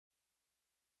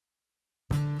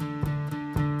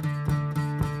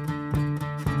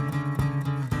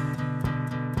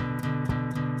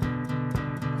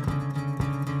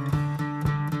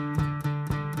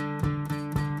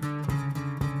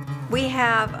We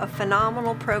have a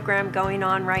phenomenal program going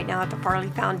on right now at the Farley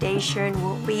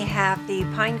Foundation. We have the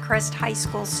Pinecrest High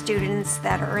School students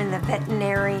that are in the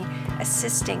veterinary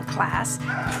assisting class.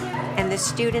 And the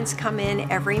students come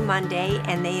in every Monday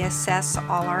and they assess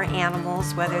all our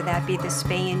animals, whether that be the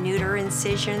spay and neuter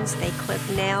incisions, they clip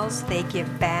nails, they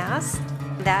give baths.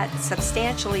 That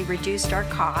substantially reduced our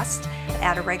cost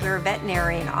at a regular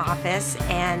veterinarian office,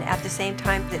 and at the same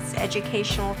time it's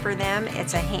educational for them.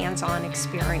 It's a hands-on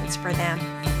experience for them.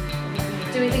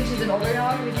 Do we think she's an older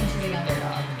dog or do we think she's a younger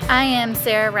dog? I am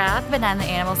Sarah Rath, and I'm the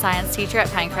animal science teacher at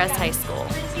Pinecrest High School.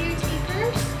 Let's see your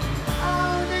keepers.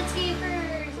 Oh, that's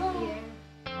keepers.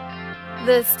 Oh.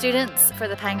 The students for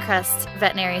the Pinecrest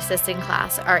veterinary assisting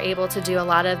class are able to do a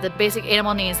lot of the basic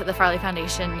animal needs that the Farley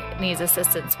Foundation needs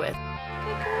assistance with.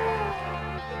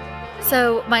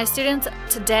 So my students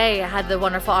today had the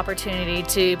wonderful opportunity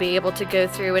to be able to go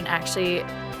through and actually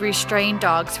restrain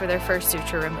dogs for their first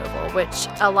suture removal, which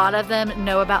a lot of them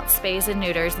know about spays and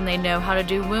neuters and they know how to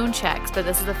do wound checks, but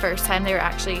this is the first time they were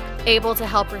actually able to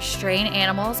help restrain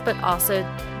animals but also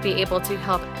be able to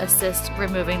help assist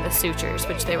removing the sutures,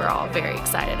 which they were all very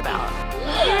excited about.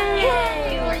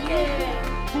 Yay! We're good.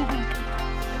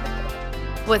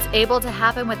 What's able to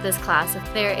happen with this class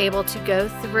if they're able to go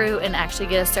through and actually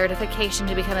get a certification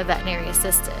to become a veterinary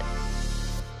assistant.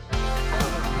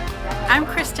 I'm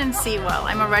Kristen Sewell.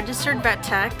 I'm a registered vet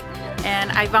tech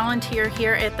and I volunteer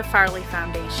here at the Farley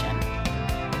Foundation.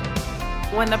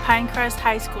 When the Pinecrest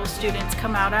High School students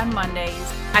come out on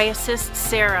Mondays, I assist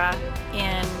Sarah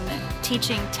in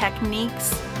teaching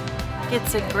techniques.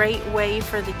 It's a great way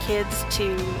for the kids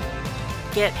to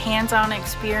get hands-on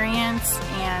experience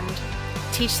and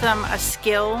teach them a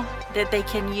skill that they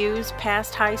can use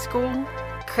past high school.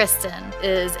 Kristen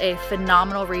is a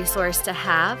phenomenal resource to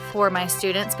have for my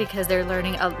students because they're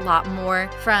learning a lot more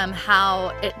from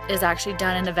how it is actually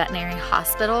done in a veterinary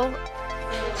hospital.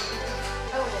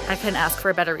 I couldn't ask for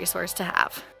a better resource to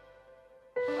have.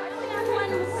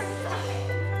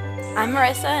 I'm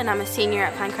Marissa and I'm a senior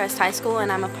at Pinecrest High School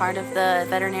and I'm a part of the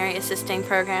veterinary assisting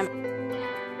program.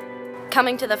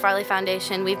 Coming to the Farley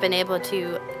Foundation, we've been able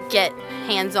to get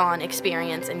hands-on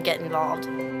experience and get involved.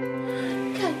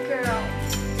 Good girl.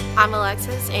 I'm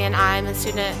Alexis and I'm a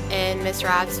student in Ms.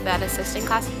 Rath's vet assisting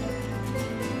class.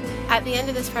 At the end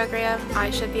of this program,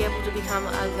 I should be able to become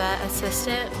a vet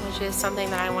assistant, which is something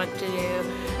that I want to do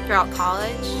throughout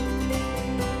college.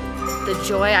 The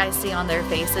joy I see on their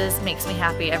faces makes me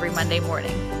happy every Monday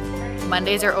morning.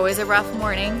 Mondays are always a rough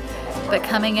morning, but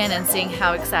coming in and seeing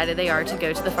how excited they are to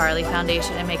go to the Farley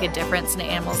Foundation and make a difference in an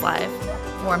animal's life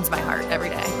warms my heart every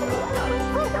day.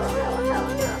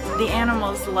 The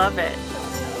animals love it.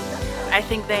 I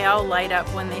think they all light up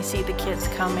when they see the kids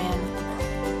come in.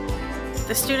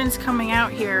 The students coming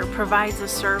out here provides a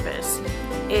service.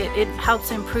 It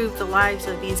helps improve the lives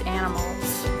of these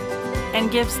animals and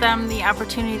gives them the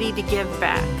opportunity to give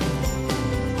back.